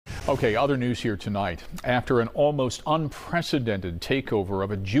Okay, other news here tonight. After an almost unprecedented takeover of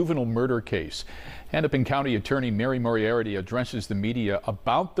a juvenile murder case, Hennepin County Attorney Moriarty addresses the media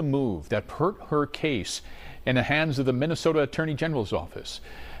about the move that put her case in the hands of the Minnesota Attorney General's office.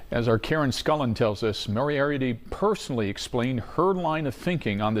 As our Karen Scullin tells us, Moriarty personally explained her line of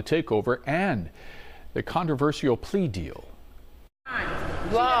thinking on the takeover and the controversial plea deal.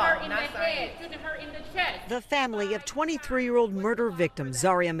 The family of 23-year-old murder victim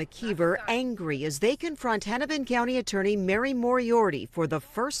Zaria McKeever angry as they confront Hennepin County Attorney Moriarty for the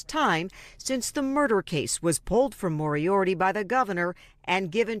first time since the murder case was pulled from Moriarty by the governor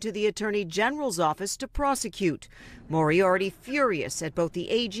and given to the Attorney General's office to prosecute. Moriarty furious at both the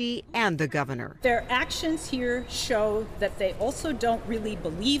AG and the governor. Their actions here show that they also don't really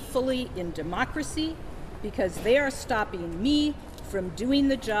believe fully in democracy, because they are stopping me from doing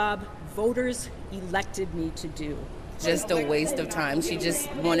the job voters elected me to do. Just a waste of time. She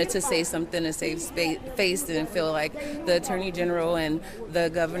just wanted to say something to save face and feel like the Attorney General and the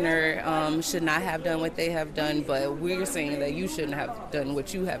governor should not have done what they have done, but we're saying that you shouldn't have done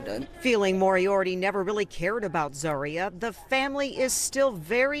what you have done. Feeling Moriarty never really cared about Zaria, the family is still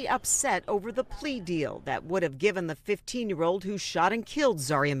very upset over the plea deal that would have given the 15-year-old who shot and killed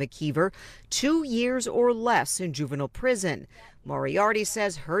Zaria McKeever 2 years or less in juvenile prison. Moriarty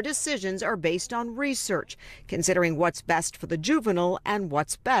says her decisions are based on research, considering what's best for the juvenile and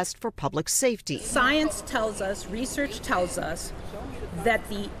what's best for public safety. Science tells us, research tells us, that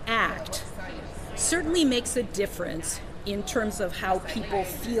the act certainly makes a difference in terms of how people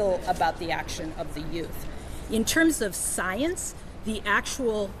feel about the action of the youth. In terms of science, the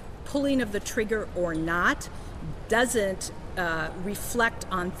actual pulling of the trigger or not doesn't reflect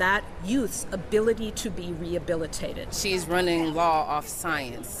on that youth's ability to be rehabilitated. She's running law off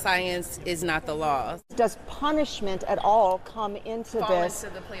science. Science is not the law. Does punishment at all come into this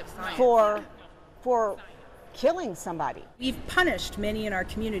into the play of science for killing somebody? We've punished many in our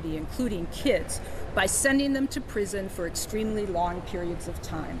community, including kids, by sending them to prison for extremely long periods of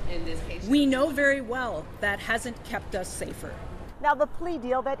time. In this case, we know very well that hasn't kept us safer. Now, the plea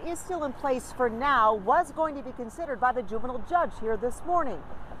deal that is still in place for now was going to be considered by the juvenile judge here this morning.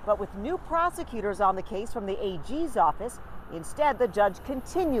 But with new prosecutors on the case from the AG's office, instead the judge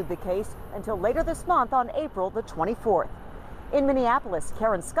continued the case until later this month on April the 24th. In Minneapolis,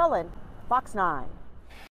 Karen Scullin, Fox 9.